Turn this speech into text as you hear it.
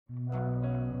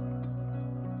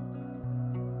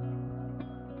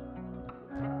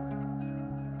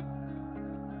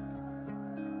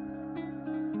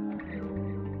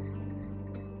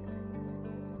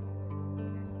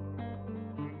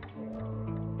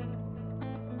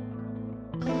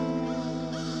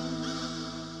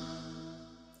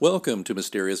Welcome to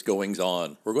Mysterious Goings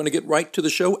On. We're going to get right to the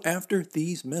show after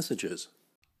these messages.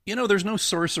 You know, there's no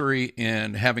sorcery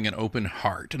in having an open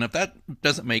heart. And if that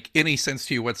doesn't make any sense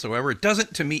to you whatsoever, it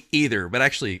doesn't to me either, but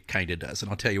actually it kind of does. And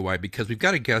I'll tell you why. Because we've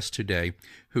got a guest today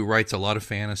who writes a lot of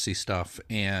fantasy stuff,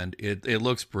 and it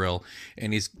looks brill.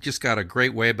 And he's just got a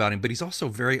great way about him, but he's also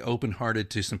very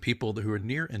open-hearted to some people who are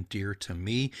near and dear to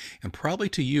me, and probably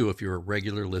to you if you're a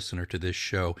regular listener to this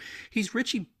show. He's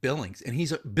Richie Billings, and he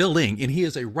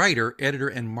is a writer, editor,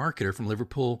 and marketer from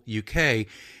Liverpool, UK.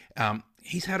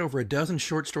 He's had over a dozen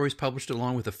short stories published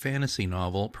along with a fantasy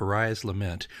novel, Pariah's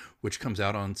Lament, which comes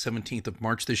out on 17th of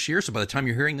March this year. So by the time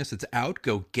you're hearing this, it's out.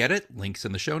 Go get it. Links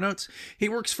in the show notes. He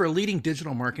works for a leading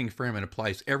digital marketing firm and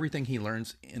applies everything he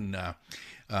learns in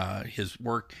his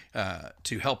work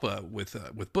to help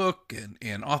with book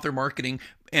and author marketing.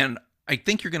 And I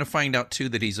think you're going to find out, too,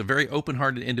 that he's a very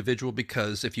open-hearted individual,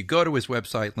 because if you go to his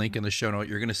website, link in the show note,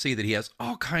 you're going to see that he has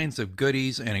all kinds of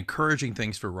goodies and encouraging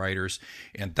things for writers.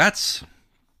 And that's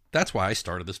why I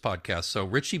started this podcast. So,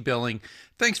 Richie Billing,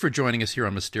 thanks for joining us here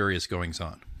on Mysterious Goings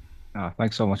On.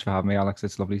 Thanks so much for having me, Alex.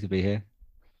 It's lovely to be here.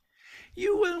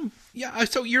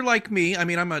 So you're like me. I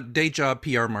mean, I'm a day job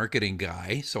PR marketing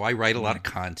guy, so I write a lot of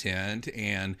content,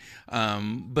 and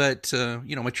but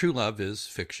my true love is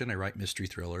fiction. I write mystery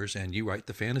thrillers, and you write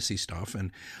the fantasy stuff,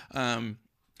 and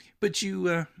but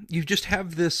you just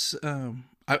have this.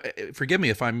 Forgive me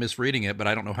if I'm misreading it, but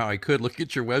I don't know how I could look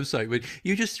at your website. But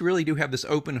you just really do have this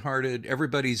open-hearted,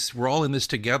 we're all in this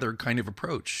together kind of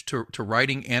approach to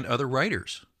writing and other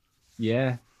writers.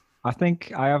 Yeah, I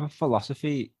think I have a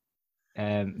philosophy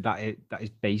that is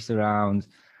based around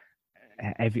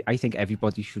I think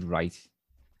everybody should write,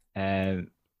 and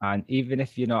even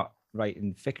if you're not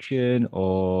writing fiction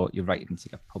or you're writing to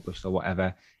get published or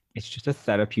whatever, it's just a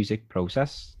therapeutic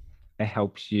process. It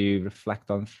helps you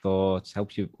reflect on thoughts,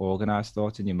 helps you organize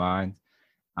thoughts in your mind,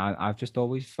 and I've just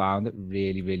always found it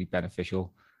really, really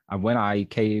beneficial. And when I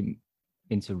came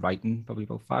into writing, probably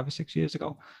about 5 or 6 years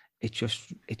ago, it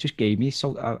just gave me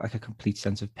like a complete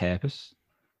sense of purpose.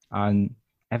 And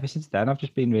ever since then, I've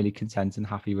just been really content and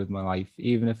happy with my life,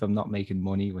 even if I'm not making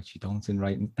money, which you don't in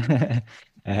writing.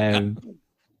 um,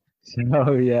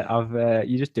 so yeah,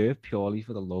 you just do it purely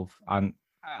for the love. And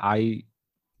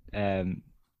um,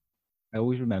 I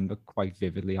always remember quite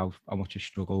vividly how much I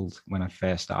struggled when I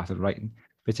first started writing,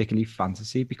 particularly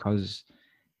fantasy, because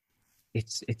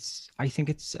I think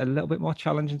it's a little bit more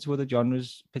challenging to other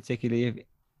genres, particularly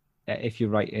if you're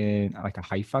writing like a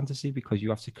high fantasy, because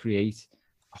you have to create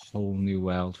a whole new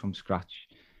world from scratch.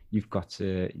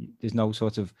 There's no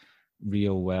sort of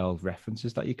real world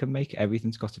references that you can make.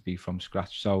 Everything's got to be from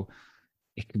scratch. So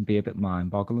it can be a bit mind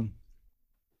boggling.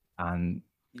 And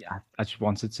yeah, I just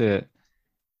wanted to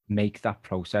make that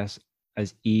process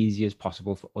as easy as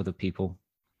possible for other people.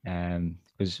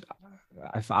 Because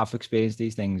I've experienced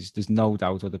these things. There's no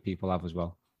doubt other people have as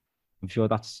well. I'm sure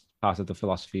that's part of the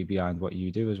philosophy behind what you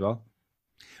do as well.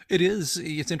 It is.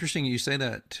 It's interesting you say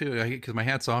that too, because my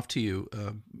hat's off to you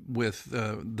with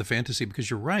the fantasy,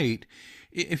 because you're right.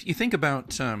 If you think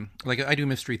about, like I do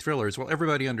mystery thrillers, well,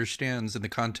 everybody understands in the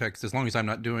context, as long as I'm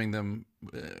not doing them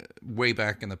way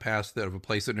back in the past that of a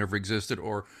place that never existed,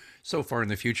 or so far in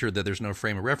the future that there's no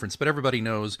frame of reference, but everybody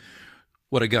knows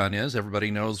what a gun is. Everybody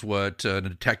knows what a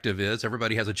detective is.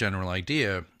 Everybody has a general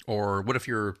idea. Or what if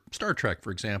you're Star Trek,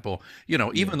 for example?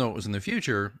 Even though it was in the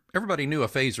future, everybody knew a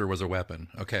phaser was a weapon.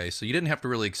 Okay, so you didn't have to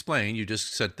really explain. You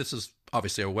just said, this is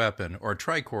obviously a weapon, or a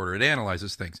tricorder. It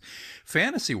analyzes things.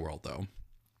 Fantasy world, though,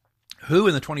 who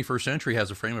in the 21st century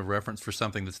has a frame of reference for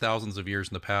something that's thousands of years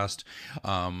in the past,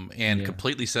 and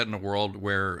completely set in a world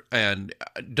where, and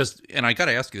I got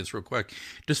to ask you this real quick,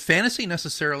 does fantasy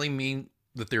necessarily mean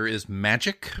that there is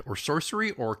magic or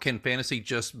sorcery, or can fantasy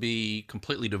just be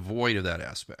completely devoid of that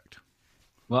aspect?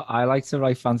 Well, I like to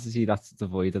write fantasy that's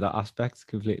devoid of that aspect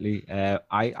completely.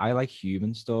 I like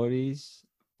human stories,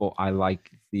 but I like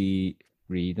the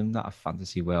freedom that a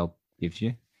fantasy world gives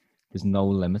you. There's no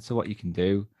limit to what you can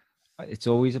do. It's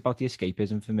always about the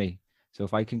escapism for me. So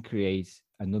if I can create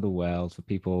another world for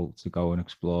people to go and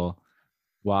explore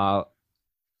while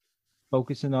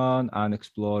focusing on and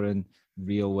exploring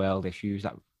real world issues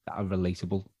that are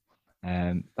relatable,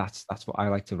 that's what I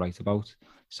like to write about.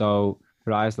 So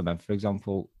Pariah's Lament, for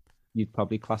example, you'd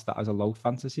probably class that as a low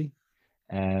fantasy,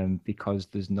 because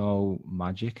there's no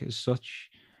magic as such.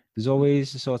 there's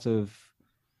always a sort of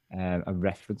a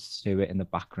reference to it in the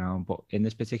background, but in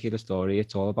this particular story,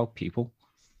 it's all about people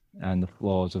and the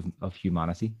flaws of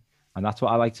humanity. And that's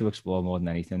what I like to explore more than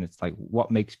anything. It's like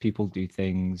what makes people do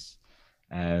things,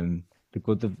 the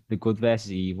good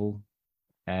versus evil.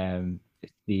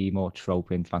 The more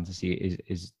trope in fantasy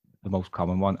is the most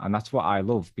common one, and that's what I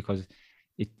love because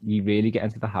you really get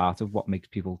into the heart of what makes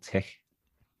people tick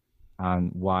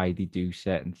and why they do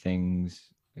certain things.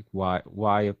 Like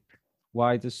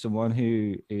why does someone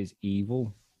who is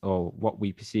evil or what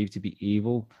we perceive to be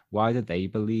evil, why do they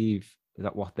believe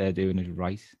that what they're doing is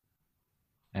right?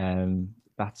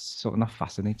 That's something that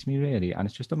fascinates me really, and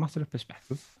it's just a matter of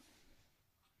perspective.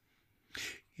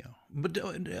 Yeah, but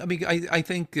I mean, I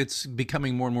think it's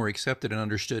becoming more and more accepted and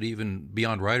understood, even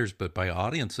beyond writers, but by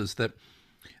audiences, that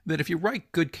if you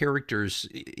write good characters,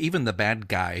 even the bad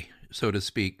guy, so to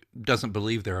speak, doesn't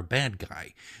believe they're a bad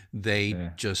guy. They Yeah,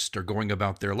 just are going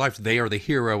about their lives. They are the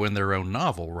hero in their own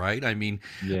novel, right? I mean,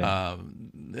 yeah,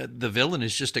 the villain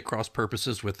is just at cross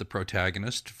purposes with the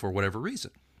protagonist for whatever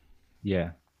reason.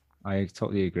 yeah. I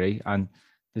totally agree. And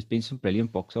there's been some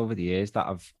brilliant books over the years that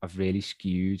have really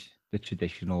skewed the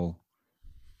traditional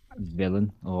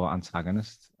villain or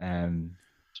antagonist.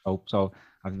 So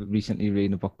I've recently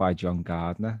read a book by John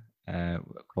Gardner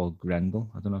called Grendel.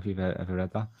 I don't know if you've ever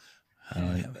read that.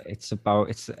 Oh, I haven't. It's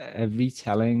a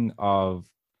retelling of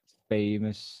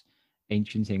famous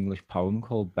ancient English poem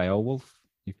called Beowulf.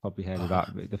 You've probably heard of Uh,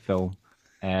 that, the film.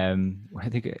 I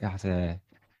think it has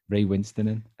Ray Winston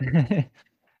in.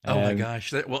 oh my um,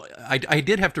 gosh! Well, I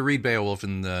did have to read Beowulf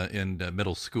in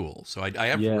middle school, so I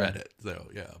have yeah, read it. So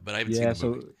yeah, but I haven't seen yeah. the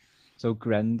movie. So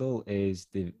Grendel is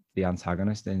the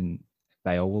antagonist in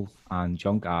Beowulf, and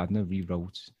John Gardner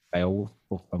rewrote Beowulf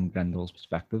but from Grendel's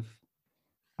perspective,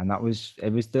 and it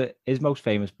was the his most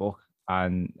famous book,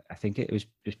 and I think it was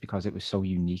just because it was so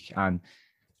unique. And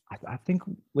I think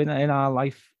when in our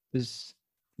life there's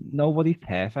nobody's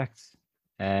perfect,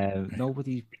 Right.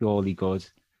 nobody's purely good,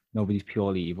 nobody's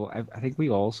purely evil. I think we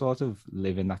all sort of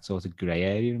live in that sort of grey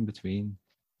area in between.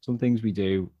 Some things we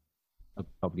do are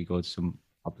probably good, some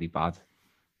probably bad.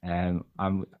 And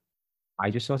I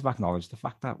just sort of acknowledge the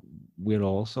fact that we're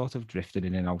all sort of drifting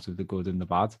in and out of the good and the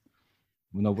bad.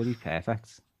 Nobody's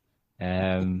perfect.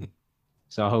 Um,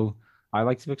 so I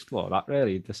like to explore that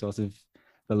really, the sort of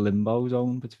the limbo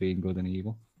zone between good and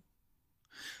evil.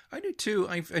 I do too.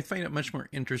 I find it much more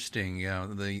interesting. Yeah,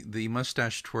 the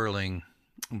mustache twirling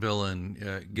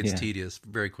villain gets Yeah. tedious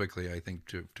very quickly, I think,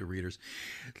 to readers.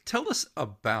 Tell us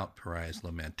about Pariah's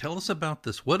Lament. Tell us about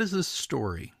this. What is this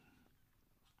story?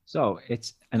 So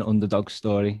it's an underdog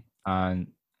story, and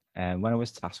when I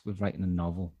was tasked with writing a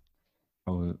novel,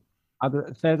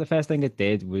 the first thing I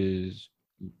did was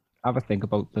have a think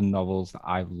about the novels that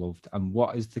I've loved and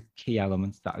what is the key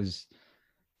elements that has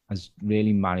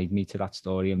really married me to that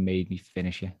story and made me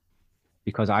finish it.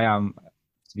 Because I am,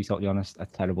 to be totally honest, a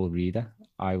terrible reader.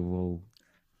 I will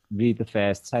read the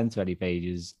first 10, 20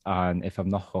 pages, and if I'm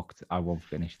not hooked, I won't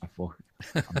finish that book.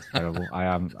 I'm terrible.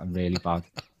 I'm really bad.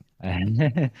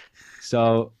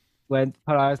 So when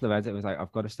Pariah's Lament, it was like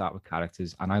I've got to start with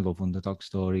characters, and I love underdog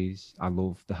stories. I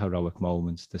love the heroic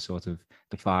moments, the sort of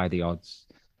defy the odds.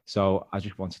 So I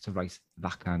just wanted to write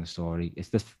that kind of story. It's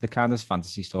the kind of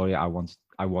fantasy story I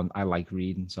like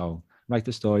reading. So write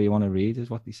the story you want to read is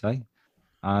what they say.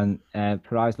 And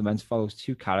Pariah's Lament follows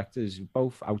two characters,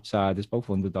 both outsiders, both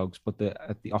underdogs, but they're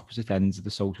at the opposite ends of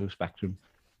the social spectrum.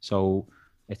 So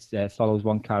it follows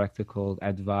one character called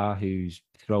Edvar, who's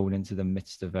thrown into the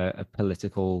midst of a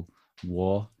political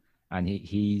war. And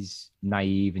he's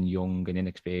naive and young and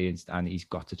inexperienced, and he's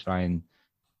got to try and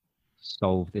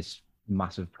solve this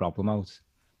massive problem out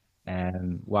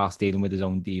whilst dealing with his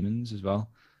own demons as well.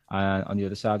 And on the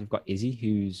other side, we've got Izzy,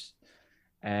 who's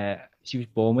she was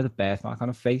born with a birthmark on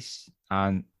her face,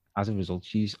 and as a result,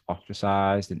 she's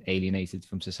ostracized and alienated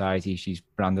from society. She's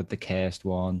branded the cursed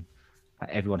one.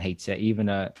 Everyone hates her. Even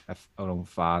her own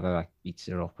father like beats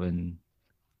her up and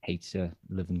hates her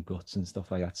living guts and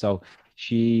stuff like that. So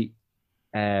she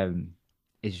um,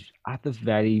 is at the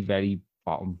very, very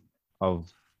bottom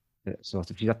of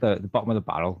she's at the bottom of the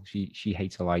barrel. She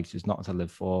hates her life. There's nothing to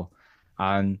live for,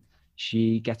 and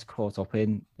she gets caught up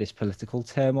in this political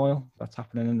turmoil that's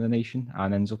happening in the nation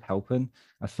and ends up helping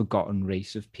a forgotten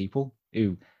race of people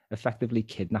who effectively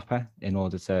kidnap her in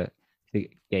order to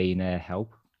gain her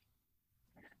help.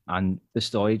 And the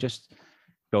story just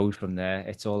goes from there.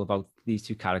 It's all about these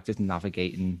two characters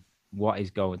navigating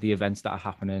the events that are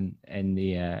happening in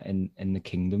the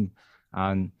kingdom,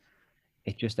 and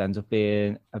it just ends up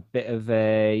being a bit of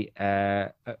a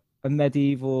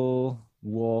medieval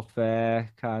warfare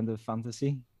kind of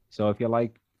fantasy. So if you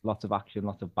like lots of action,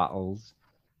 lots of battles,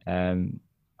 um,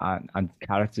 and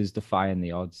characters defying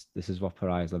the odds, this is what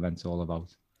Pariah's Lament's all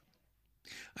about.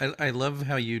 I love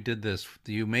how you did this.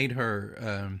 You made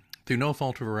her, through no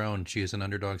fault of her own, she is an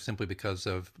underdog simply because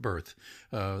of birth.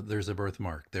 There's a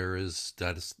birthmark. There is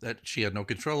that she had no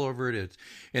control over it,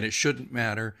 and it shouldn't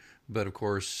matter. But of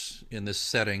course, in this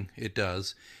setting, it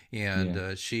does. And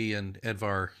Yeah, she and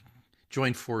Edvar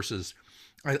joined forces.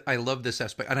 I love this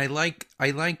aspect, and I like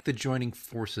the joining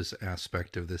forces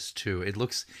aspect of this too. It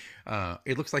looks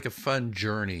like a fun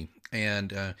journey,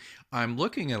 and I'm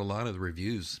looking at a lot of the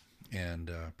reviews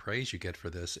and praise you get for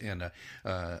this. And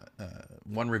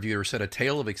one reviewer said, "A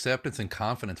tale of acceptance and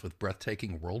confidence with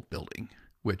breathtaking world building."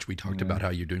 Which we talked yeah, about how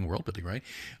you're doing world building, right?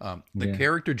 The yeah.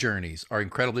 character journeys are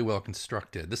incredibly well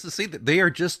constructed. This is see that they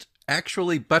are just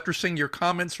actually buttressing your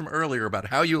comments from earlier about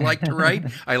how you like to write.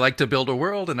 I like to build a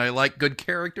world and I like good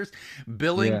characters.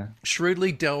 Billing Yeah.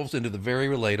 shrewdly delves into the very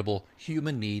relatable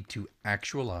human need to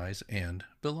actualize and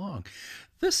belong.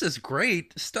 This is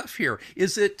great stuff here.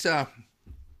 Is it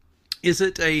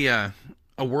a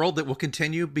world that will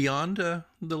continue beyond the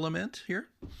lament here?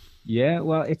 Yeah,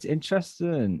 well, it's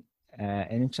interesting, an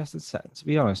interesting set, to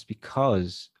be honest,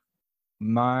 because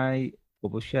my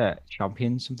publisher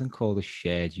champions something called a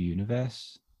shared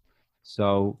universe.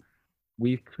 So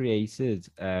we've created,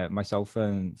 myself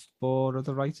and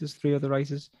three other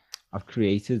writers, I've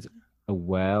created a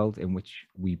world in which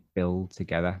we build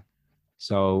together.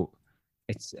 So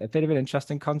it's a bit of an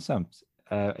interesting concept.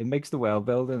 It makes the world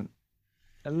building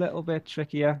a little bit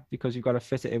trickier because you've got to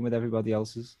fit it in with everybody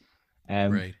else's.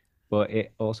 Um, Right. but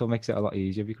it also makes it a lot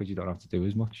easier because you don't have to do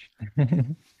as much.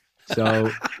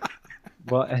 So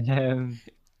what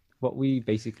what we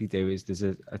basically do is there's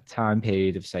a time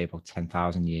period of say about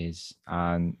 10,000 years,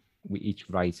 and we each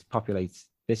write populate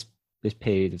this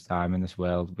period of time in this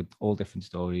world with all different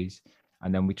stories,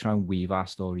 and then we try and weave our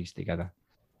stories together.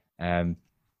 Um,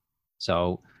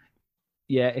 so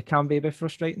yeah, it can be a bit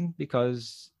frustrating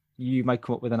because you might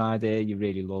come up with an idea you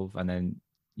really love, and then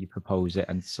you propose it,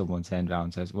 and someone turns around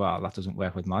and says, "Well, that doesn't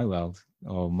work with my world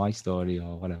or my story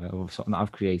or whatever, or something that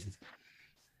I've created."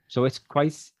 So it's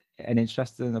quite an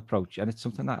interesting approach, and it's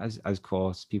something that has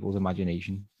caught people's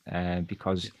imagination.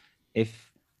 Because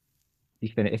if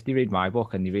if they read my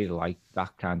book and they really like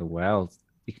that kind of world,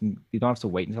 they don't have to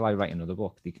wait until I write another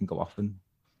book. They can go off and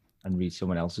read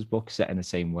someone else's book set in the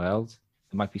same world.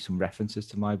 There might be some references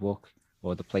to my book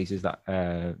or the places that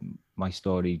my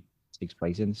story takes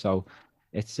place in. So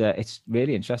it's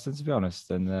really interesting, to be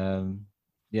honest. And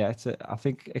yeah, I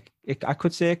think I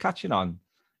could say catching on.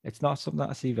 It's not something that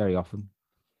I see very often.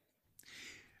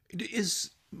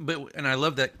 Is but and I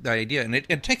love that idea, and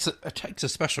it takes a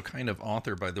special kind of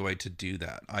author, by the way, to do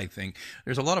that. I think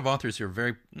there's a lot of authors who are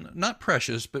very not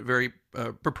precious, but very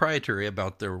proprietary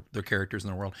about their characters in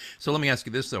the world. So let me ask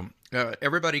you this though: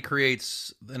 everybody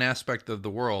creates an aspect of the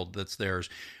world that's theirs,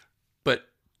 but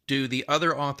do the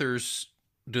other authors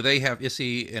do they have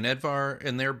Issy and Edvar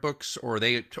in their books, or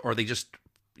are they just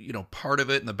part of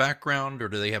it in the background, or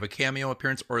do they have a cameo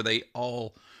appearance, or are they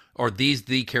all are these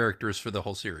the characters for the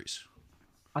whole series?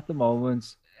 At the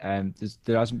moment,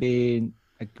 there hasn't been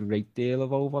a great deal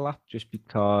of overlap just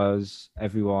because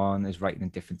everyone is writing in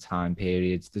different time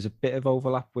periods. There's a bit of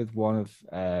overlap with one of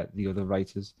the other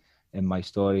writers in my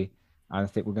story, and I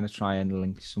think we're going to try and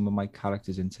link some of my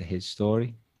characters into his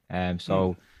story. Hmm.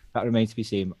 So that remains to be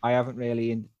seen. I haven't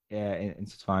really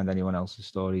intertwined anyone else's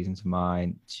stories into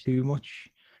mine too much,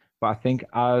 but I think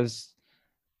as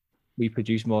we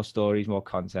produce more stories, more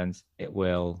content, it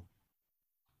will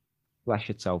flesh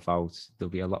itself out. There'll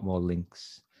be a lot more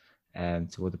links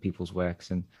to other people's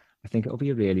works, and I think it'll be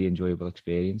a really enjoyable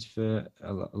experience for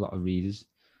a lot of readers.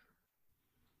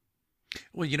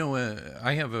 Well,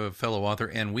 I have a fellow author,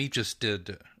 and we just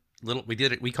did little. We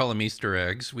did it. We call them Easter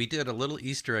eggs. We did a little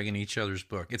Easter egg in each other's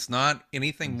book. It's not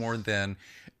anything more Nice. than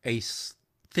a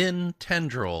thin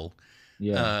tendril,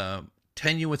 Yeah, uh,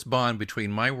 tenuous bond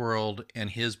between my world and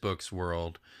his book's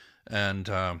world, and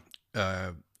uh,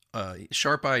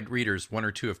 sharp-eyed readers, one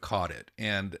or two have caught it,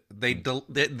 and nice.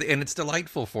 and it's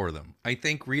delightful for them. I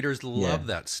think readers Yeah, love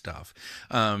that stuff.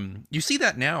 You see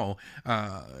that now,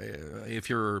 if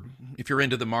you're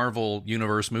into the Marvel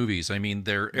universe movies. I mean,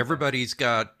 yeah,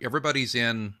 everybody's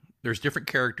in. There's different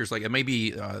characters, like it may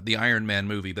be the Iron Man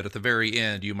movie, but at the very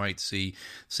end, you might see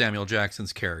Samuel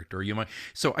Jackson's character. You might.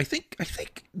 So I think.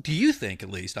 Do you think, at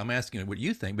least, I'm asking you what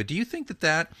you think, but do you think that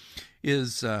that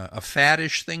is a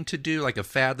faddish thing to do, like a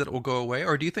fad that will go away,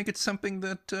 or do you think it's something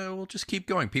that will just keep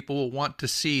going? People will want to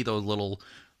see those little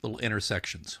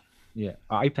intersections. yeah.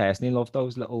 I personally love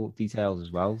those little details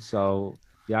as well. So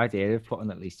the idea of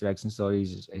putting at Easter eggs in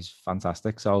stories is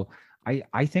fantastic. So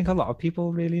I think a lot of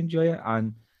people really enjoy it,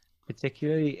 and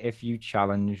particularly if you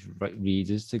challenge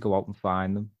readers to go out and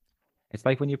find them. It's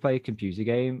like when you play a computer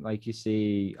game, like you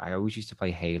see, I always used to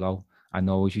play Halo, and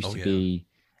there always used Oh to yeah, be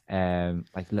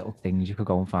like little things you could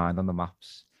go and find on the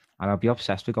maps. And I'd be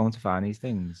obsessed with going to find these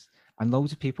things. And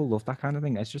loads of people love that kind of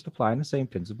thing. It's just applying the same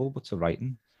principle but to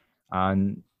writing.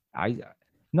 And I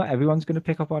not everyone's going to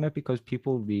pick up on it because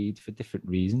people read for different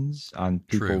reasons and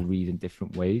people true. read in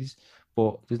different ways.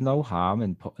 But there's no harm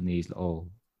in putting these little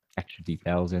extra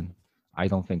details in. I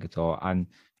don't think at all. And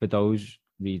for those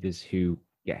readers who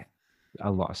get a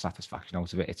lot of satisfaction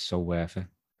out of it, it's so worth it.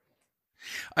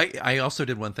 I also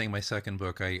did one thing in my second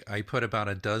book. I put about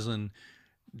a dozen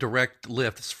direct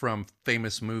lifts from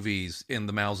famous movies in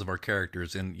the mouths of our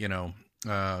characters, and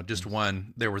just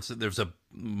one. There's a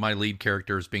my lead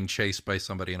character is being chased by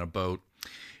somebody in a boat,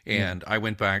 and I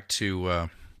went back to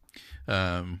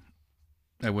um,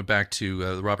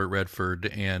 Robert Redford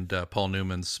and Paul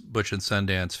Newman's Butch and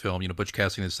Sundance film, Butch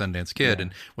Cassidy and the Sundance Kid. Yeah.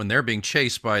 And when they're being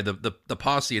chased by the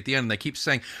posse at the end, they keep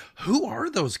saying, "Who are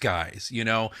those guys?"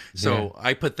 So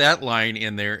I put that line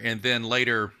in there, and then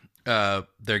later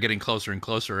they're getting closer and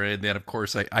closer. And then, of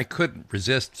course, I couldn't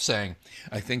resist saying,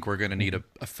 I think we're going to need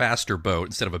a faster boat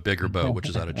instead of a bigger boat, which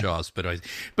is out of Jaws. But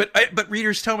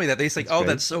readers tell me that. They say, That's oh, great.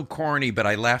 that's so corny. But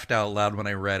I laughed out loud when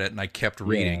I read it, and I kept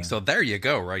reading. Yeah. So there you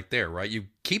go, right there, right? You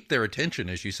keep their attention,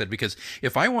 as you said, because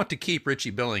if I want to keep Richie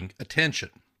Billing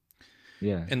attention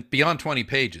Yeah. and beyond 20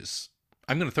 pages,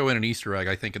 I'm going to throw in an Easter egg,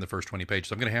 I think, in the first 20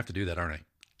 pages. I'm going to have to do that, aren't I?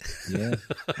 Yeah.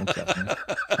 Most definitely.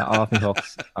 I'll have me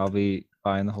hooked. I'll be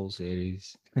buying the whole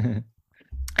series.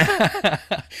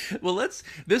 Well,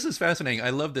 this is fascinating.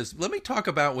 I love this. Let me talk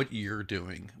about what you're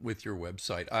doing with your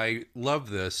website. I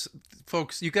love this.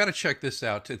 Folks, you got to check this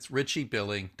out. It's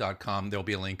richiebilling.com. There'll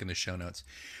be a link in the show notes.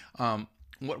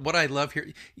 What I love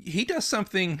here, he does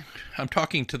something. I'm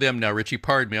talking to them now, Richie,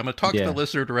 pardon me. I'm going to talk to the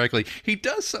listener directly. He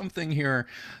does something here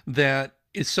that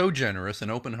is so generous and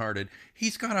open-hearted.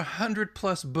 He's got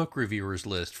 100+ book reviewers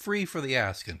list, free for the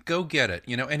asking. Go get it,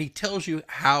 and he tells you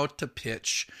how to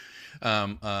pitch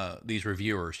these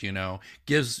reviewers,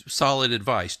 gives solid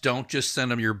advice. Don't just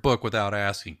send them your book without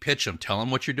asking. Pitch them. Tell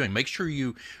them what you're doing. Make sure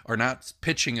you are not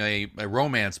pitching a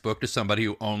romance book to somebody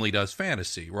who only does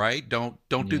fantasy, right? Don't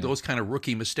do those kind of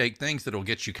rookie mistake things that'll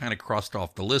get you kind of crossed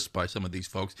off the list by some of these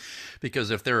folks,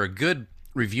 because if they're a good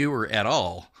reviewer at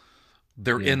all,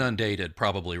 they're inundated,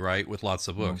 probably, right, with lots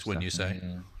of books, wouldn't you say?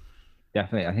 Yeah.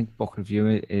 Definitely. I think book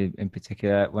reviewing in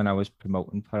particular, when I was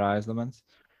promoting For Eyes Lament,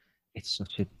 it's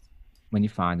such a, when you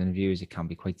find reviews, it can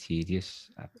be quite tedious.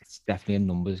 It's definitely a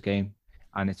numbers game.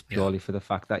 And it's purely for the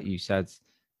fact that you said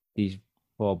these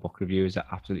poor book reviewers are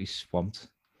absolutely swamped.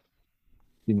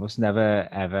 You must never,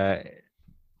 ever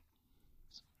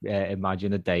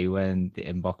imagine a day when the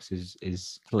inbox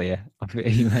is clear of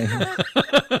email.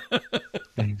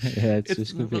 Yeah, it's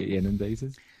just completely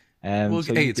inundated. Well,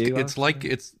 So hey, you do it's have like to,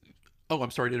 it's. Oh, I'm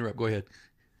sorry to interrupt. Go ahead.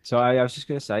 so I was just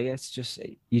gonna say, it's just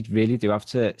you really do have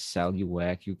to sell your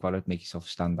work. You've got to make yourself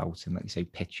stand out, and like you say,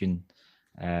 pitching.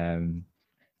 Um,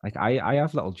 like I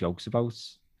have little jokes about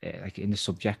like in the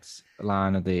subject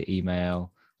line of the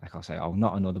email, like I'll say, oh,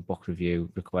 not another book review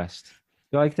request.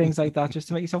 So like things like that, just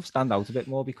to make yourself stand out a bit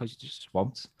more because you're just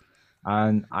swamped.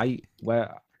 And I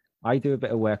do a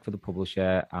bit of work for the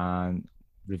publisher and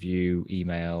review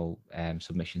email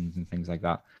submissions and things like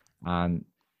that. And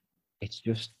it's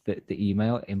just that the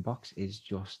email inbox is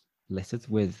just littered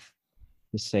with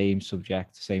the same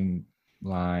subject, same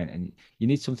line, and you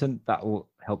need something that will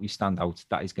help you stand out.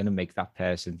 That is going to make that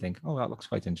person think, "Oh, that looks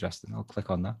quite interesting. I'll click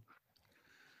on that."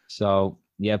 So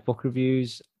yeah, book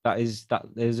reviews. There's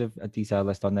a detailed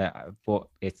list on there, but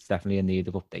it's definitely in need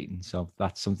of updating. So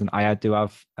that's something I do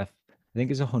have. I think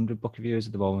there's 100 book reviews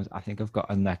at the moment. I think I've got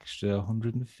an extra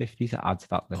 150 to add to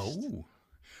that list. Oh,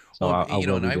 So well, I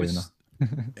will and be I doing was. that.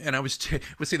 And I was,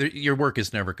 well, see, your work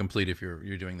is never complete if you're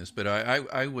doing this. But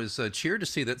I was cheered to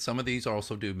see that some of these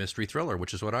also do mystery thriller,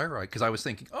 which is what I write. Because I was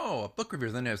thinking, oh, a book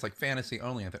review, then it's like fantasy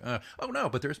only. I thought, oh no,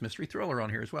 but there's mystery thriller on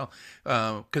here as well.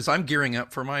 Because I'm gearing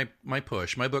up for my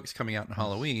push. My book's coming out in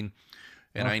Halloween,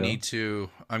 and I need to.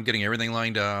 I'm getting everything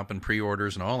lined up and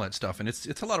pre-orders and all that stuff. And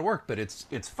it's a lot of work, but it's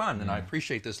fun, and I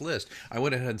appreciate this list. I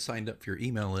went ahead and signed up for your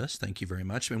email list. Thank you very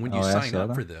much. I mean, when you sign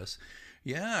up for this.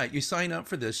 Yeah, you sign up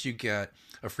for this, you get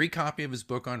a free copy of his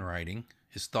book on writing,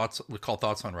 his thoughts, we call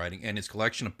Thoughts on Writing, and his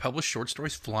collection of published short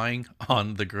stories, Flying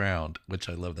on the Ground, which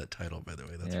I love that title, by the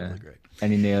way. That's really great.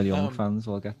 Any Neil Young fans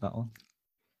will get that one.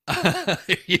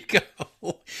 There you go.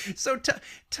 So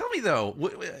tell me though,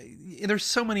 there's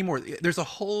so many more. There's a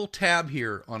whole tab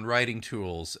here on writing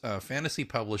tools, fantasy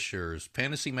publishers,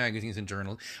 fantasy magazines and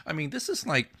journals. I mean, this is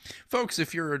like, folks,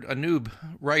 if you're a noob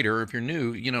writer, if you're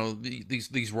new,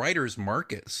 these writers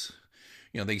markets.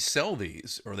 They sell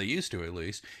these, or they used to at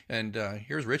least. And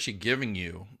here's Richie giving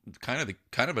you kind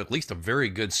of at least a very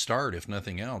good start, if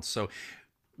nothing else. So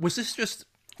was this just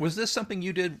was this something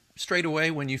you did straight away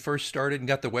when you first started and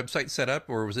got the website set up,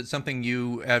 or was it something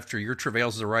you, after your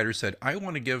travails as a writer, said, "I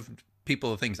want to give people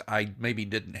the things I maybe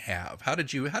didn't have"? How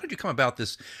did you come about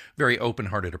this very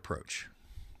open-hearted approach?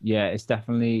 Yeah, it's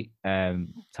definitely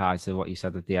tied to what you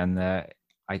said at the end there.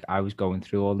 I was going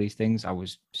through all these things. I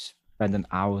was spending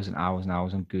hours and hours and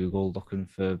hours on Google looking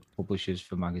for publishers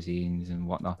for magazines and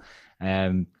whatnot.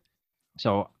 Um,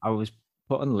 so I was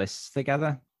putting lists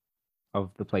together of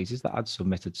the places that I'd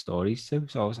submitted stories to.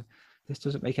 So I was like, this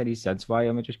doesn't make any sense. Why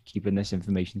am I just keeping this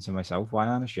information to myself? Why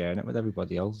aren't I sharing it with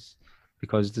everybody else?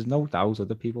 Because there's no doubt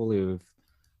other people who have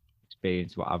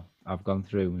experienced what I've gone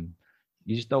through, and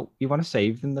you just don't, you want to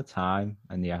save them the time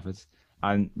and the effort.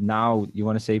 And now you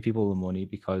want to save people the money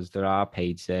because there are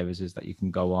paid services that you can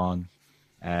go on,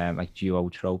 like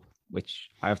Duotrope,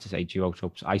 which I have to say,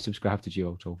 Duotrope. I subscribe to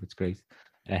Duotrope. It's great.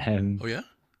 Um, Oh yeah.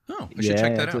 Oh, I should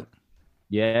check yeah, that out.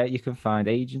 yeah, you can find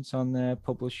agents on there,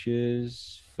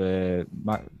 publishers for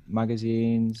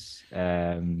magazines,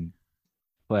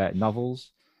 for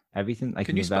novels, everything like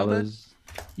Can you spell that? novellas.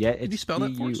 Yeah, Can you it's spell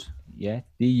that for us? yeah,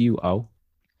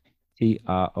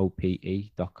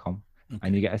 DUOTROPE.com.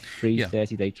 And you Okay. get a free Yeah.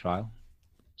 30-day trial.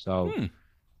 So Hmm.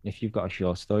 if you've got a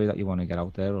short story that you want to get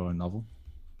out there or a novel,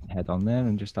 head on there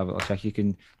and just have a little check. You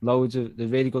can loads of the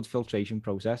really good filtration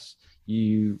process.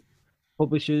 You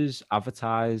publishers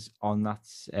advertise on that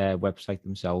website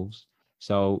themselves.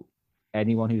 So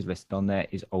anyone who's listed on there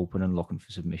is open and looking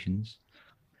for submissions.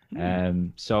 Hmm.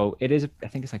 So it is. I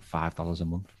think it's like $5 a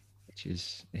month, which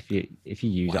is if you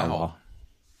use it a Wow. lot,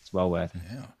 it's well worth it.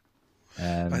 Yeah.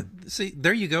 Um, See,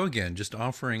 there you go again, just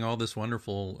offering all this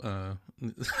wonderful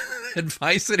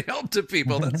advice and help to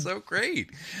people. That's so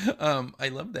great. I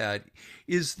love that.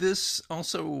 Is this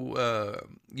also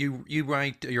you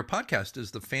write your podcast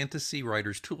is the Fantasy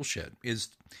Writers Toolshed?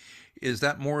 Is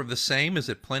that more of the same? Is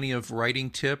it plenty of writing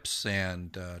tips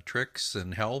and tricks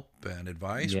and help and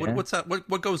advice? yeah, What's that?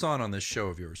 What goes on this show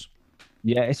of yours?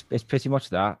 yeah, it's pretty much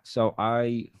that. So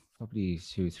I probably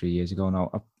 2 3 years ago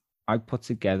now, I put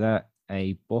together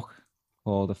a book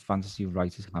called the Fantasy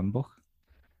Writers Handbook.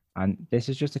 And this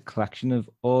is just a collection of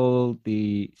all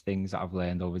the things that I've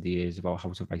learned over the years about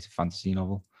how to write a fantasy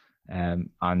novel.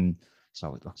 And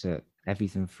so it looks at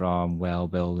everything from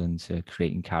world building to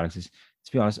creating characters.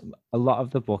 To be honest, a lot of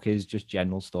the book is just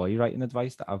general story writing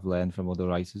advice that I've learned from other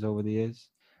writers over the years.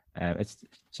 It's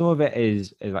some of it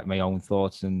is like my own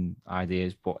thoughts and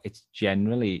ideas, but it's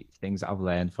generally things that I've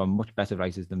learned from much better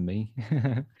writers than me.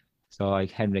 So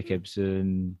like Henrik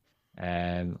Ibsen,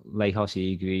 Lehos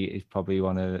Igri is probably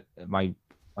one of my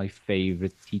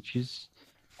favorite teachers.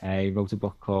 He wrote a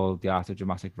book called The Art of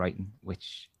Dramatic Writing,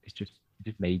 which is just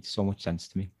made so much sense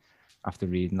to me after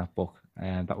reading that book.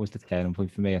 And that was the turning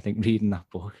point for me, I think, reading that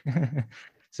book.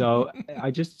 So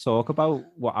I just talk about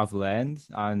what I've learned,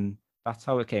 and that's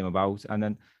how it came about. And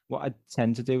then what I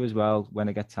tend to do as well when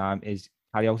I get time is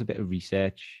carry out a bit of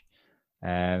research.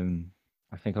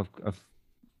 I think I've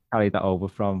carried that over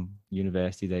from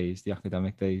university days, the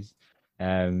academic days.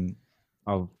 Um,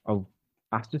 I'll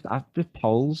ask just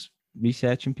polls,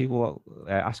 researching people,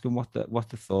 asking what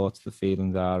the thoughts, the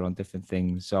feelings are on different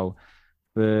things. So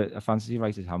for a fantasy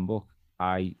writer's handbook,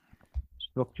 I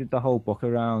structured the whole book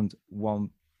around one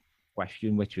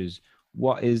question, which was,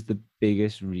 what is the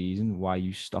biggest reason why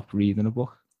you stop reading a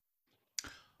book?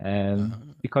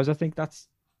 Because I think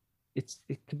it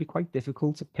can be quite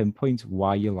difficult to pinpoint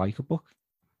why you like a book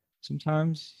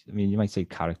sometimes. I mean, you might say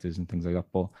characters and things like that,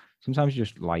 but sometimes you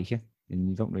just like it and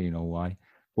you don't really know why.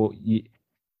 But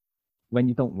when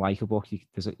you don't like a book,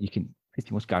 you can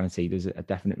pretty much guarantee there's a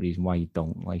definite reason why you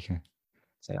don't like it.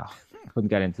 Say, oh, I couldn't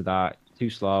get into that, too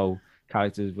slow,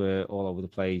 characters were all over the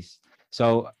place.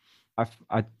 So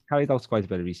I carried out quite a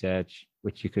bit of research,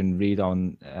 which you can read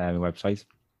on my website.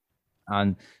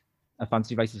 And a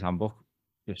fantasy writer's handbook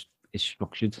just is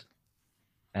structured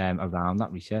around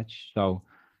that research. So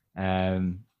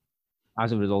um,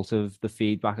 as a result of the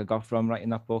feedback I got from writing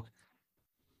that book,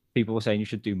 people were saying you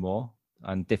should do more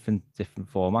and different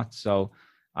formats. So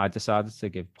I decided to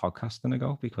give podcasting a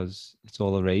go because it's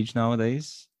all the rage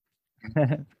nowadays.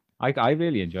 I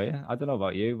really enjoy it. I don't know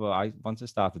about you, but I once I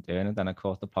started doing it, then I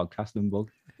caught the podcasting bug.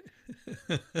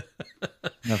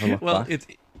 Never looked Well,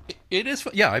 back. It is,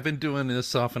 yeah. I've been doing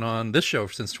this off and on this show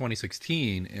since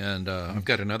 2016, and I've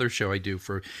got Nice. another show I do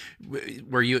for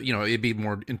where you know it'd be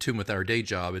more in tune with our day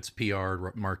job. It's PR,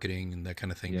 marketing, and that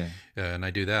kind of thing, Yeah, and I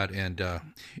do that, and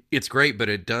it's great. But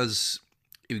it does.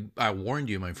 I warned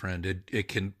you, my friend. It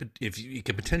can if you, it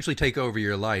can potentially take over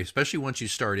your life, especially once you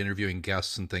start interviewing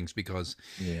guests and things. Because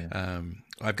yeah,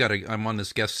 I'm on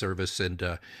this guest service, and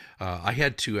I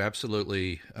had to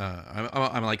absolutely.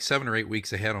 I'm like 7 or 8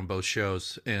 weeks ahead on both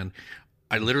shows, and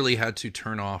I literally had to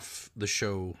turn off the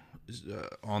show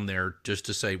on there just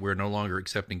to say we're no longer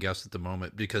accepting guests at the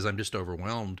moment because I'm just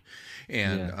overwhelmed,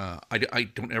 and yeah, I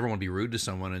don't ever want to be rude to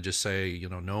someone and just say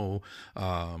no.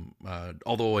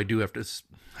 Although I do have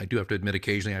to admit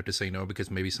occasionally I have to say no because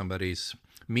maybe somebody's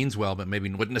means well, but maybe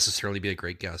wouldn't necessarily be a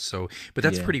great guest. So, but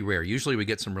that's yeah, pretty rare. Usually we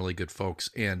get some really good folks,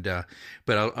 and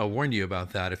but I'll warn you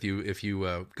about that if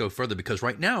you go further because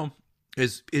right now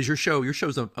is your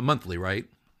show's a monthly, right?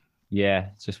 yeah.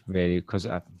 It's just really because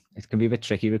it can be a bit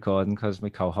tricky recording because my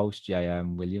co-host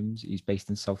J.M. Williams, he's based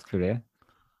in South Korea,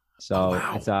 Oh so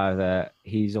wow. it's either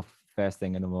he's up first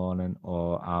thing in the morning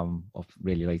or I'm up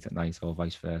really late at night, or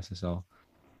vice versa. So,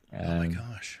 Oh my um,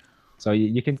 gosh.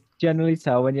 you can generally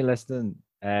tell when you're listening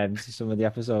to some of the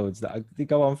episodes that they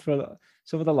go on for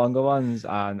some of the longer ones,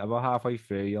 and about halfway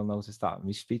through, you'll notice that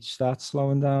my speech starts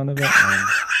slowing down a bit, and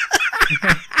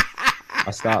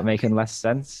I start making less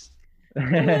sense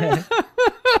as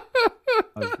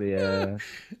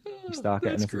we start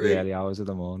getting That's into the great. early hours of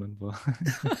the morning.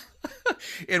 But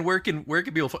And where can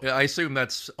people? I assume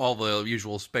that's all the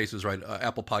usual spaces, right?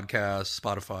 Apple Podcasts,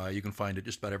 Spotify. You can find it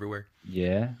just about everywhere.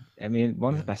 yeah, I mean,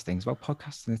 one of the Yeah. best things about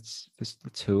podcasting, it's just the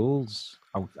tools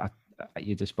at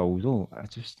your disposal. I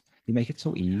just they make it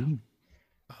so Yeah. easy.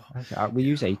 Oh, We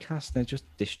use yeah. Acast, and it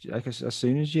just like as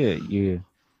soon as you're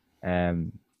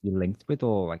linked with,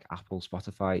 or like Apple,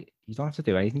 Spotify, you don't have to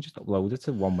do anything. Just upload it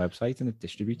to one website and it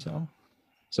distributes it all.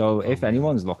 So Oh if man.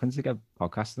 anyone's looking to get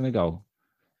podcasting to go,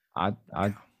 I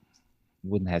Yeah.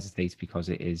 wouldn't hesitate because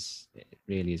it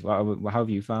really is. How have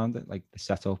you found it? Like the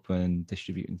setup and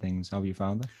distributing things. How have you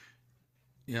found it?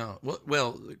 Yeah.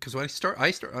 Because when I start.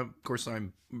 Of course,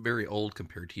 I'm very old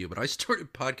compared to you, but I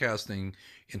started podcasting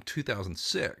in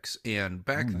 2006, and Oh,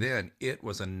 back nice. then it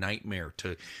was a nightmare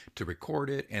to record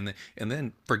it, and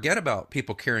then forget about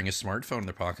people carrying a smartphone in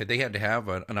their pocket. They had to have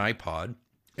an iPod.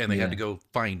 And they had to Yeah, go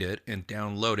find it and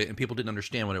download it, and people didn't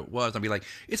understand what it was. I'd be like,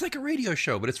 "It's like a radio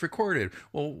show, but it's recorded."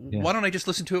 Well, yeah, why don't I just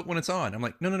listen to it when it's on? I'm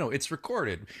like, "No, no, no, it's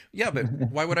recorded." Yeah, but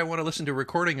why would I want to listen to a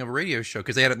recording of a radio show?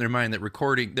 Because they had it in their mind that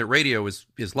radio is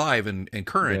live and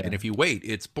current, and yeah, if you wait,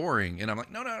 it's boring. And I'm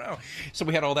like, no, no, no. So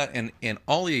we had all that, and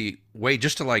all the way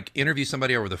just to like interview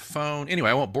somebody over the phone. Anyway,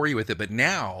 I won't bore you with it, but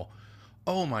now,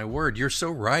 oh my word, you're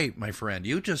so right, my friend.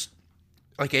 You just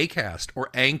like Acast or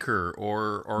Anchor yeah,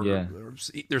 or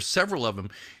there's several of them.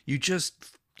 You just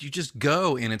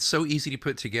go, and it's so easy to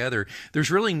put together.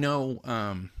 There's really no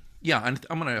yeah,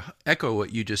 I'm going to echo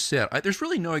what you just said. There's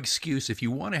really no excuse if you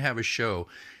want to have a show.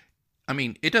 I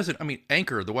mean, it doesn't. I mean,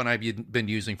 Anchor, the one I've been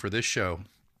using for this show,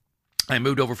 I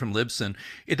moved over from Libsyn.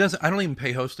 It doesn't. I don't even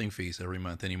pay hosting fees every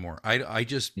month anymore. I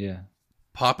just yeah.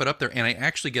 pop it up there, and I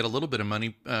actually get a little bit of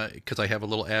money because I have a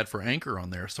little ad for Anchor on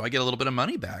there, so I get a little bit of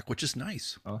money back, which is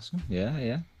nice. Awesome. Yeah,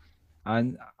 yeah.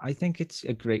 And I think it's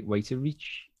a great way to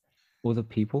reach other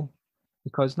people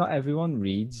because not everyone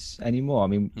reads anymore. I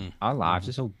mean, our lives Mm-hmm.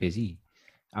 are so busy.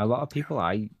 A lot of Yeah. people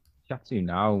I chat to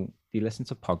now, they listen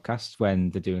to podcasts when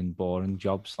they're doing boring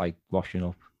jobs like washing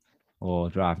up or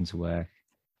driving to work.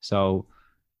 So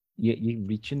you're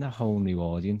reaching a whole new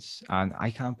audience. And I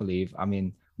can't believe, I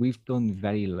mean, we've done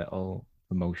very little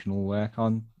promotional work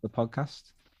on the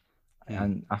podcast, Mm.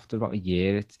 and after about a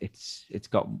year, it's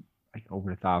got like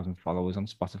over 1,000 followers on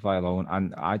Spotify alone,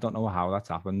 and I don't know how that's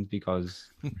happened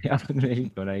because we haven't really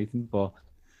done anything but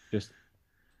just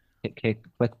click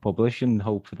publish and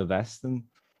hope for the best. And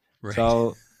Right.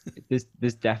 so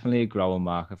there's definitely a growing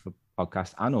market for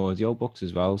podcasts and audiobooks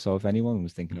as well. So if anyone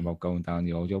was thinking Mm. about going down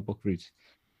the audiobook route,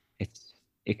 it's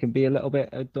it can be a little bit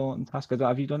a daunting task.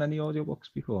 Have you done any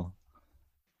audiobooks before?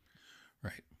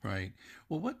 Right. Right.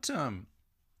 Well, what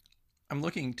I'm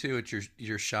looking too at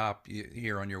your shop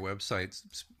here on your website,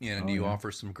 and Oh you yeah,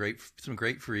 offer some great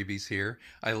freebies here.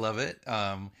 I love it.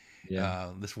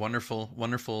 yeah. This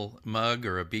wonderful mug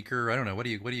or a beaker. I don't know what do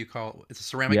you call it? It's a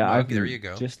ceramic Yeah, mug. I've There you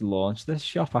go. just launched this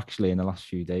shop actually in the last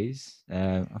few days.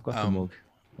 I've got the Um, mug.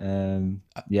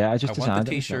 I, Yeah, I I just want the designed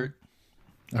it myself. T-shirt.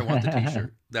 I want the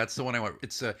T-shirt. That's the one I want.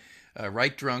 It's a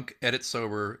right drunk, edit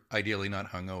sober, ideally not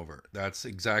hungover. That's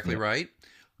exactly Yeah. right.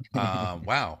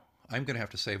 Wow. I'm going to have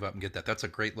to save up and get that. That's a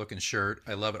great looking shirt.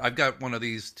 I love it. I've got one of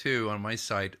these too on my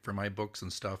site for my books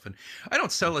and stuff. And I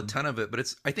don't sell a Mhm. ton of it,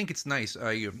 but I think it's nice.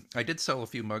 I did sell a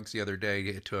few mugs the other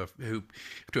day to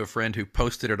a friend who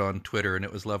posted it on Twitter, and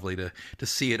it was lovely to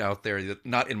see it out there.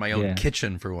 Not in my own Yeah,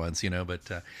 kitchen for once,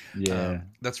 but yeah.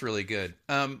 that's really good.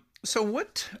 So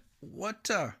what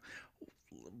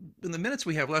in the minutes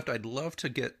we have left, I'd love to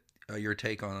get your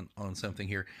take on something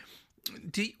here.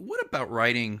 What about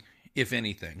writing, if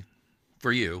anything,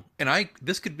 for you? And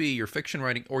this could be your fiction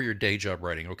writing or your day job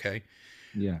writing. Okay,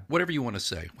 Yeah, whatever you want to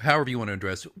say, however you want to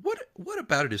address it. What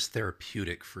about it is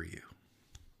therapeutic for you?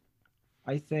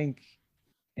 I think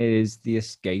it is the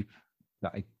escape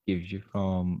that it gives you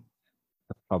from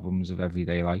the problems of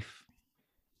everyday life.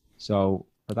 So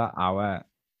for that hour,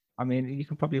 I mean, you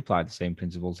can probably apply the same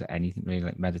principle to anything really,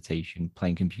 like meditation,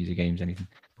 playing computer games, anything.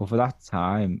 But for that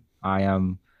time, I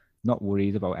am not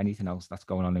worried about anything else that's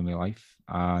going on in my life,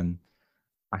 and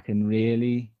I can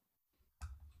really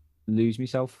lose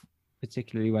myself,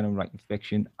 particularly when I'm writing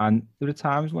fiction. And there are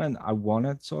times when I want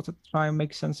to sort of try and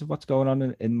make sense of what's going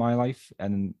on in my life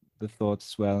and the thoughts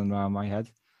swirling around my head.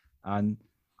 And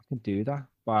I can do that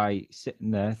by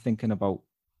sitting there thinking about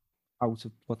how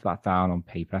to put that down on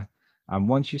paper. And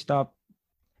once you start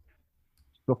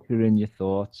structuring your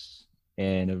thoughts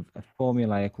in a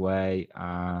formulaic way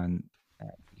and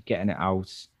getting it out,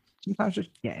 sometimes just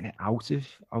getting it out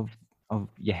of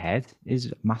your head is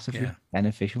Yeah. massively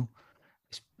beneficial.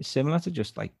 It's similar to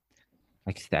just like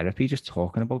therapy, just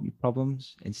talking about your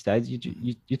problems. Instead, you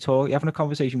talk, you're having a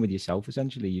conversation with yourself.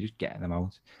 Essentially, you're just getting them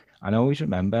out. And I always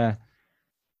remember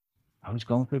I was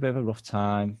going through a bit of a rough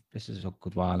time. This is a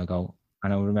good while ago,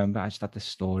 and I remember I just had this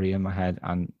story in my head,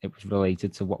 and it was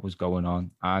related to what was going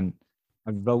on, and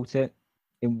I wrote it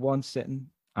in one sitting.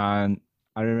 And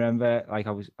I remember, like,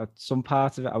 I was at some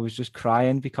part of it, I was just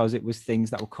crying because it was things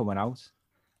that were coming out,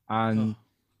 Oh. and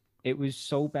it was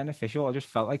so beneficial. I just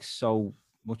felt like so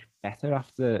much better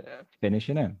after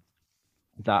finishing it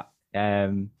that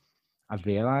I've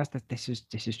realized that this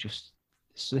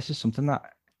is something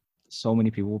that so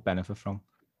many people will benefit from,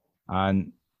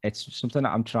 and it's something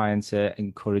that I'm trying to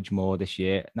encourage more this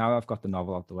year. Now I've got the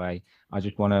novel out the way, I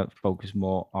just want to focus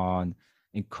more on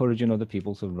encouraging other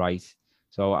people to write.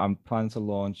 So I'm planning to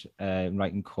launch a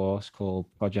writing course called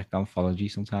Project Anthology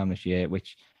sometime this year,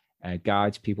 which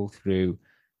guides people through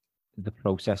the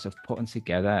process of putting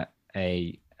together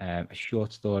a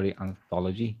short story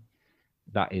anthology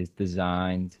that is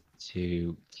designed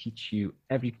to teach you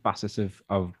every facet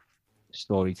of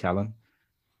storytelling,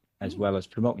 as Ooh. well as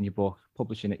promoting your book,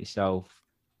 publishing it yourself,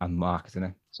 and marketing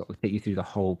it. So it'll take you through the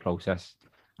whole process.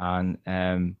 And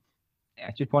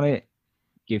I just want to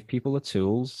give people the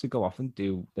tools to go off and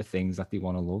do the things that they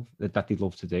want to love, that they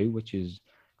love to do, which is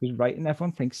because writing,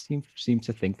 everyone seem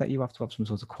to think that you have to have some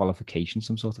sort of qualification,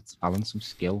 some sort of talent, some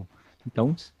skill. You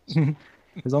don't.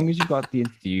 As long as you've got the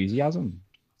enthusiasm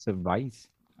to write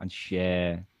and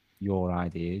share your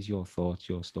ideas, your thoughts,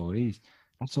 your stories,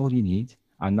 that's all you need.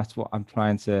 And that's what I'm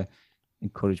trying to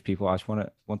encourage people. I just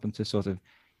want them to sort of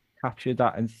capture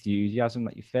that enthusiasm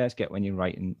that you first get when you're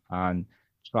writing and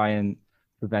try and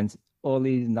prevent all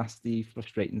these nasty,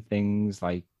 frustrating things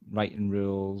like writing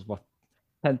rules, what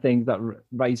 10 things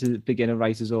that beginner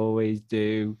writers always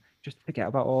do. Just forget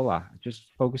about all that. Just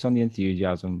focus on the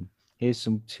enthusiasm. Here's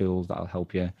some tools that'll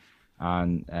help you,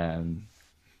 and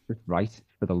just write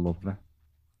for the love of it.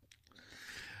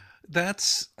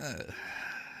 That's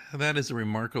that is a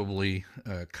remarkably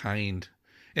kind.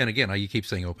 And again, you keep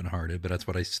saying open-hearted, but that's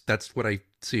what I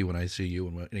see when I see you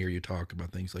and hear you talk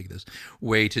about things like this.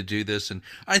 Way to do this, and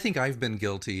I think I've been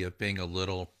guilty of being a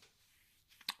little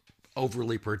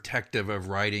overly protective of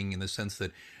writing in the sense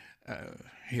that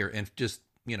here and just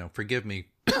forgive me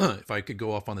if I could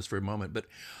go off on this for a moment, but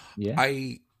Yeah,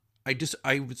 I I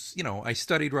was I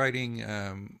studied writing.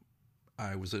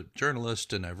 I was a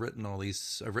journalist, and I've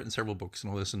written several books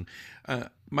and all this. And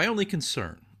my only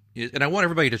concern and I want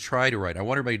everybody to try to write. I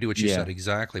want everybody to do what you said yeah,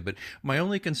 exactly. But my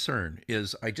only concern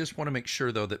is I just want to make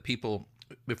sure, though, that people,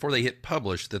 before they hit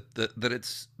publish, that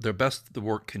it's the best the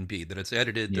work can be, that it's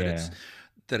edited, yeah,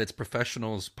 that it's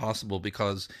professional as possible,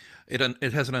 because it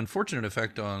has an unfortunate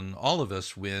effect on all of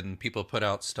us when people put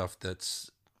out stuff that's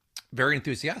very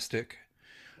enthusiastic,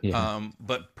 yeah,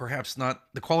 but perhaps not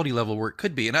the quality level where it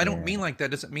could be. And I don't mean yeah. like that.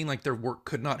 Doesn't mean like their work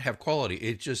could not have quality.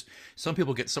 It just, some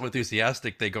people get so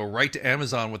enthusiastic they go right to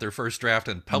Amazon with their first draft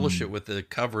and publish it Mm, with the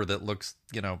cover that looks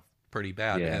pretty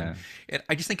bad. And yeah.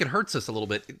 I just think it hurts us a little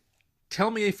bit. Tell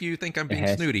me if you think I'm It being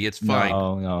has snooty. It's fine.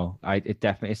 no, no. It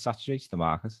definitely, it saturates the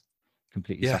market,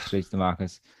 completely Yeah. saturates the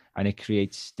market, and it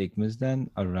creates stigmas then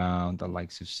around the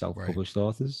likes of Right. self-published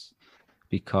authors.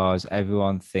 because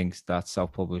everyone thinks that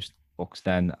self-published books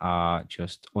then are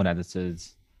just unedited,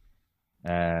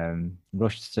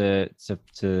 rushed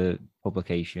to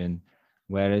publication,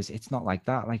 whereas it's not like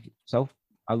that. Like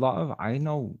a lot of I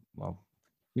know, well,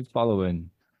 you're following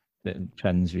the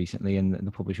trends recently in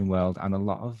the publishing world, and a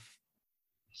lot of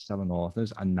selling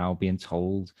authors are now being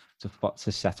told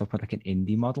to set up like an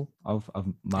indie model of Yep.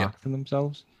 marketing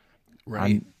themselves,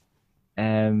 Right.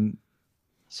 and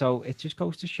so it just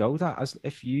goes to show that as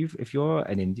if you're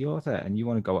an indie author and you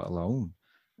want to go it alone,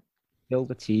 build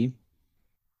a team,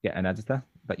 get an editor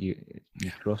that you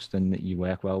Yeah. trust and that you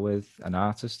work well with, an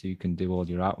artist who can do all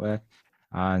your artwork,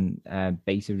 and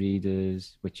beta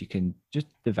readers, which you can just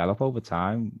develop over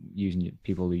time using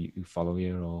people who follow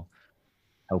you or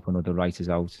helping other writers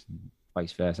out,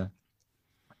 vice versa.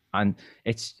 And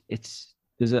it's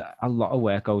there's a lot of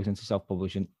work goes into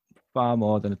self-publishing, far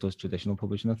more than it does traditional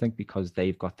publishing, I think, because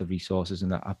they've got the resources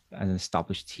and an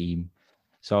established team.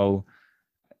 So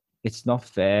it's not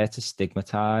fair to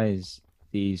stigmatize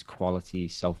these quality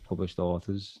self-published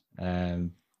authors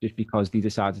just because they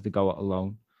decided to go it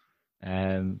alone.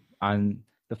 And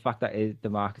the fact that the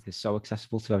market is so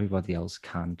accessible to everybody else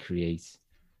can create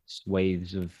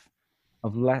swathes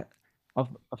of let of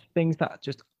things that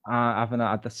just haven't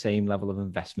had the same level of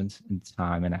investment and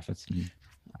time and effort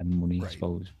and money, I Right.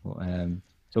 suppose. But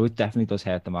so it definitely does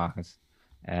hurt the market.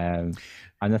 And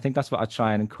I think that's what I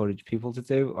try and encourage people to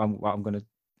do. What I'm going to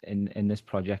in this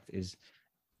project is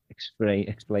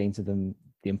explain to them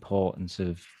the importance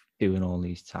of doing all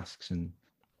these tasks and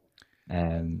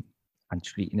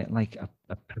treating it like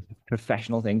a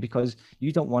professional thing, because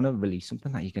you don't want to release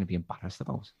something that you're going to be embarrassed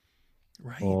about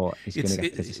Right. or is going to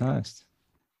get criticized.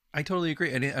 I totally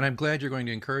agree. And I'm glad you're going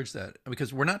to encourage that,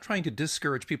 because we're not trying to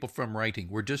discourage people from writing.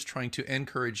 We're just trying to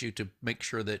encourage you to make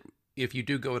sure that if you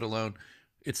do go it alone,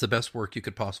 it's the best work you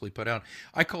could possibly put out.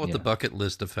 I call it the Yeah. bucket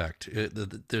list effect.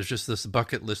 There's just this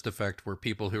bucket list effect where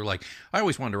people who are like, I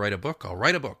always wanted to write a book, I'll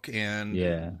write a book. And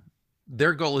Yeah.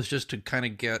 their goal is just to kind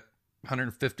of get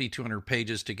 150, 200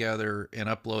 pages together and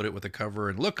upload it with a cover.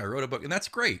 And look, I wrote a book. And that's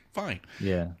great. Fine.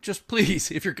 Yeah. Just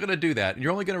please, if you're going to do that, and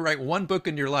you're only going to write one book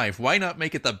in your life, why not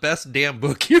make it the best damn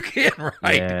book you can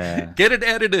write? Yeah. Get it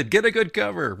edited, get a good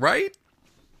cover, right?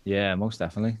 Yeah, most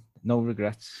definitely. No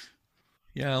regrets.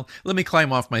 Yeah, let me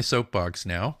climb off my soapbox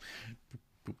now.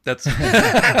 That's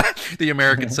the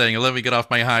American saying. Let me get off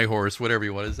my high horse, whatever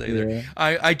you want to say there. Yeah.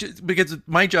 I just, because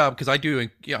my job, because I do,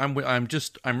 yeah,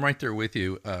 I'm right there with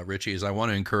you, Richie. Is I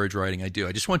want to encourage writing. I do.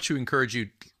 I just want to encourage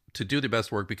you to do the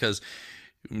best work, because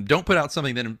don't put out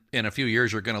something that in a few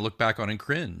years you're going to look back on and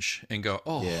cringe and go,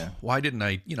 oh, Yeah. why didn't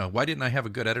I have a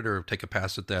good editor take a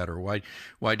pass at that, or why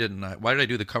did I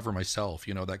do the cover myself,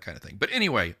 that kind of thing. But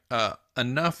anyway,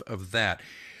 enough of that.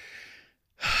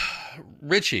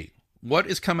 Richie, what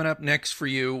is coming up next for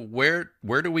you? Where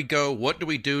do we go? What do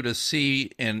we do to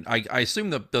see? And I assume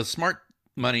the smart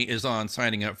money is on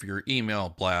signing up for your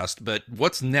email blast, but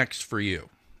what's next for you?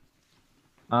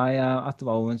 I at the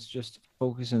moment just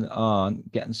focusing on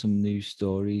getting some new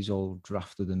stories all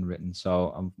drafted and written.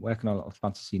 So I'm working on a little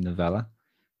fantasy novella,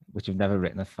 which I've never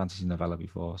written a fantasy novella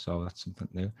before, so that's something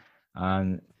new.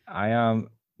 And I am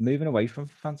moving away from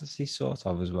fantasy sort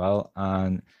of as well,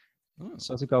 and Oh,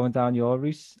 sort of going down your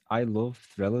route. I love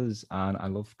thrillers and I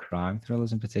love crime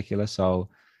thrillers in particular. So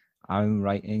I'm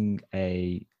writing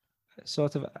a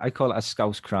sort of, I call it a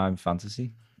Scouse crime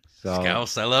fantasy. So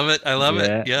Scouse, I love it. I love it.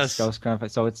 yeah, Yes. Scouse crime.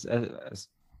 So it's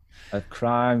a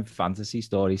crime fantasy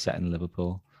story set in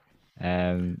Liverpool.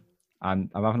 Um, and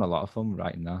I'm having a lot of fun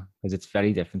writing that because it's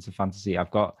very different to fantasy.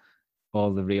 I've got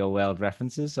all the real world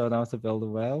references, so now to build a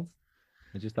world,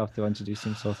 I just have to introduce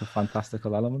some sort of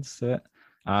fantastical elements to it.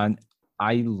 And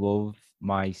I love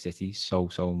my city so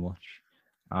much.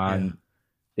 Yeah. And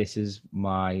this is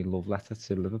my love letter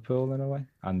to Liverpool in a way,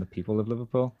 and the people of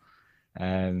Liverpool.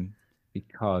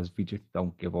 Because we just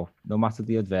don't give up. No matter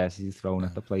the adversity thrown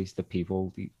at the place, the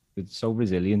people, they're so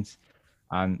resilient.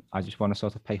 And I just want to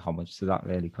sort of pay homage to that,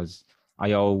 really, because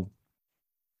I owe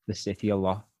the city a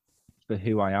lot for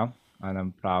who I am. And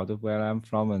I'm proud of where I'm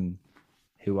from and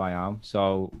who I am.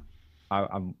 So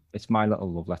it's my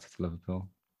little love letter to Liverpool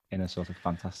in a sort of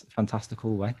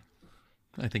fantastical way.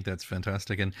 I think that's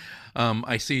fantastic. And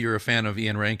I see you're a fan of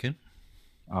Ian Rankin.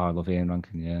 Oh, I love Ian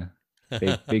Rankin,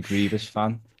 yeah. Big Reeves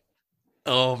fan.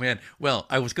 Oh man. Well,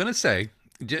 I was going to say,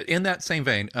 in that same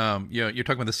vein, you're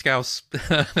talking about the Scouse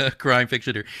crime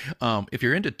fiction here. If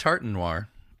you're into Tartan Noir,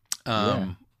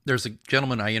 Yeah. there's a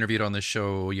gentleman I interviewed on this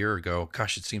show a year ago.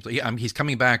 Gosh, it seems like he's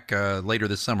coming back later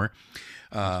this summer.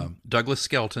 Douglas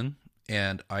Skelton,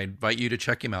 and I invite you to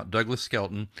check him out. Douglas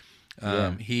Skelton.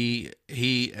 Yeah. He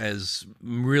is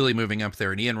really moving up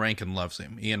there, and Ian Rankin loves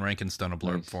him. Ian Rankin's done a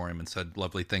blurb Nice. for him and said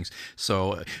lovely things.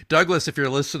 So, Douglas, if you're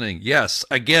listening, yes,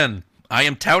 again, I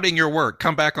am touting your work.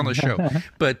 Come back on the show.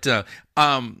 But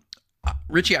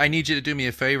Richie, I need you to do me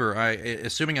a favor.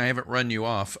 Assuming I haven't run you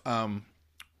off,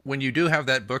 when you do have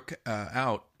that book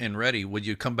out and ready, would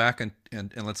you come back and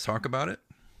let's talk about it?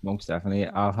 Most definitely.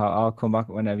 I'll come back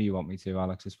whenever you want me to,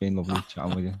 Alex. It's been lovely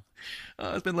chatting with you.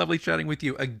 It's been lovely chatting with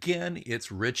you. Again, it's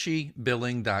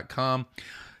richiebilling.com.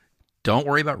 Don't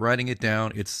worry about writing it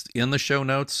down. It's in the show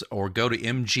notes, or go to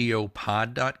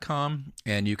mgopod.com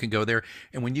and you can go there.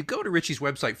 And when you go to Richie's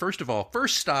website,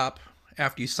 first stop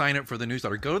after you sign up for the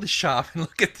newsletter, go to the shop and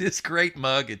look at this great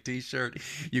mug and t-shirt.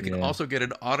 You can also get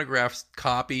an autographed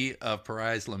copy of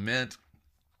Pariah's Lament,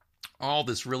 all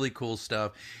this really cool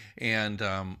stuff. And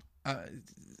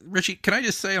Richie, can I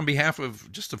just say on behalf of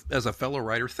as a fellow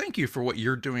writer, thank you for what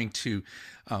you're doing to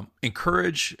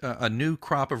encourage a new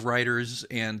crop of writers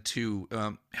and to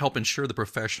help ensure the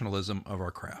professionalism of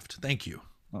our craft. Thank you.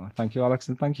 Well, thank you, Alex,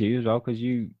 and thank you as well, because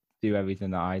you do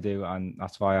everything that I do, and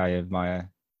that's why I admire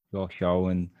your show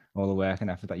and all the work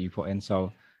and effort that you put in.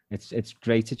 So it's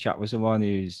great to chat with someone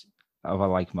who's of a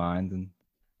like mind, and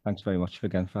thanks very much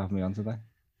again for having me on today.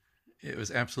 It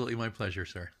was absolutely my pleasure,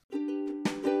 sir.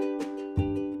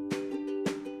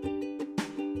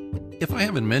 If I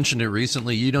haven't mentioned it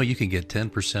recently, you can get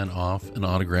 10% off an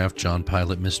autographed John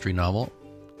Pilot mystery novel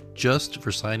just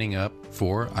for signing up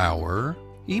for our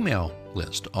email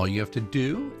list. All you have to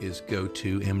do is go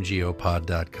to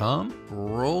mgopod.com,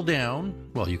 roll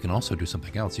down. Well, you can also do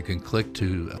something else. You can click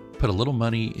to put a little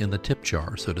money in the tip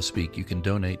jar, so to speak. You can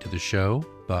donate to the show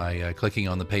by clicking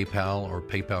on the PayPal or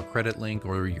PayPal credit link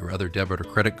or your other debit or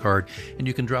credit card, and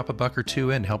you can drop a buck or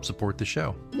two in and help support the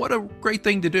show. What a great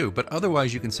thing to do. But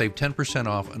otherwise, you can save 10%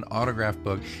 off an autographed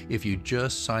book if you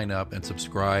just sign up and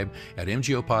subscribe at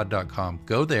mgopod.com.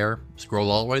 Go there,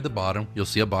 scroll all the way to the bottom. You'll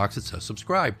see a box that says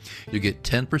subscribe. You get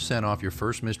 10% off your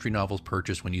first mystery novels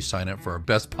purchase when you sign up for our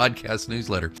Best Podcast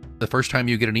newsletter. The first time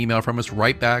you get an email from us,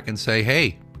 write back and say,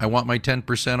 hey, I want my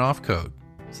 10% off code.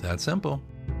 It's that simple.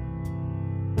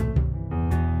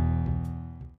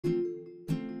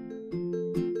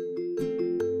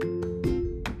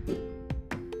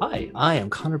 Hi, I am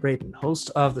Connor Brayton, host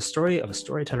of the Story of a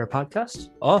Storyteller podcast,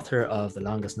 author of The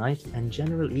Longest Night and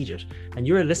General Egypt, and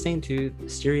you are listening to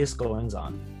Mysterious Goings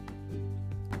On.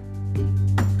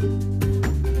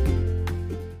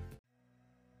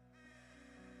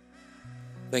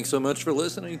 Thanks so much for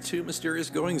listening to Mysterious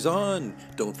Goings On.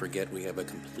 Don't forget we have a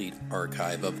complete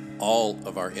archive of all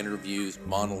of our interviews,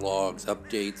 monologues,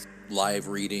 updates, live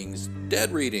readings,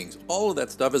 dead readings. All of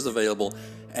that stuff is available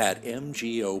at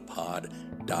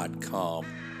mgopod.com.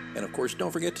 And of course,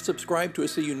 don't forget to subscribe to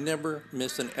us so you never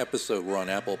miss an episode. We're on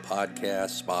Apple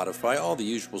Podcasts, Spotify, all the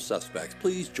usual suspects.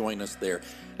 Please join us there.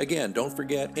 Again, don't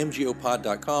forget,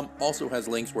 mgopod.com also has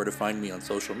links where to find me on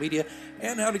social media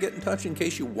and how to get in touch in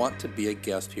case you want to be a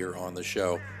guest here on the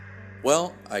show.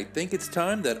 Well, I think it's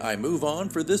time that I move on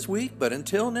for this week, but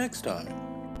until next time,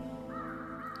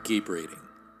 keep reading.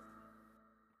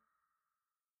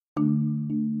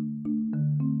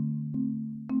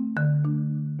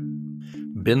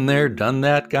 Been there, done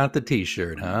that, got the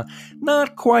t-shirt, huh?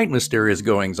 Not quite, Mysterious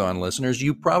Goings On listeners.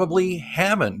 You probably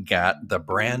haven't got the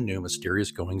brand new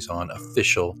Mysterious Goings On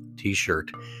official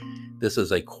t-shirt. This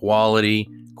is a quality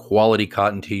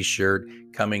cotton t-shirt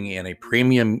coming in a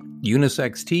premium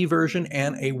unisex tee version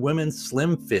and a women's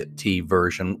slim fit tee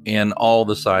version in all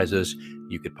the sizes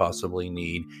you could possibly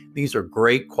need. These are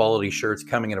great quality shirts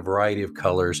coming in a variety of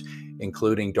colors,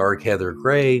 including dark heather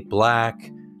gray,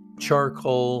 black,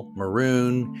 charcoal,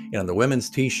 maroon. And on the women's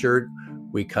t-shirt,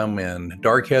 we come in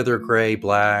dark heather gray,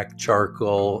 black,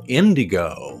 charcoal,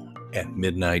 indigo, and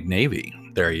midnight navy.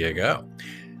 There you go.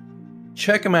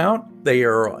 Check them out. They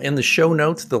are in the show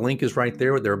notes. The link is right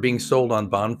there. They're being sold on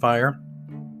Bonfire.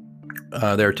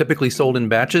 They're typically sold in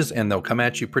batches, and they'll come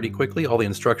at you pretty quickly. All the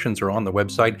instructions are on the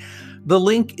website. The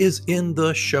link is in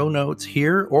the show notes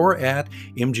here or at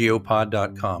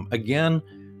mgopod.com. Again,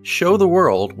 show the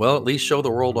world, well, at least show the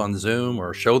world on Zoom,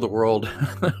 or show the world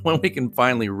when we can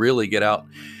finally really get out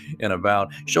and about.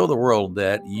 Show the world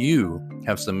that you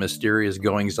have some mysterious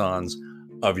goings-ons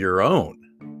of your own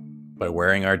by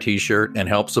wearing our t-shirt and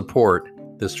help support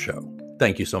this show.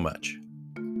 Thank you so much.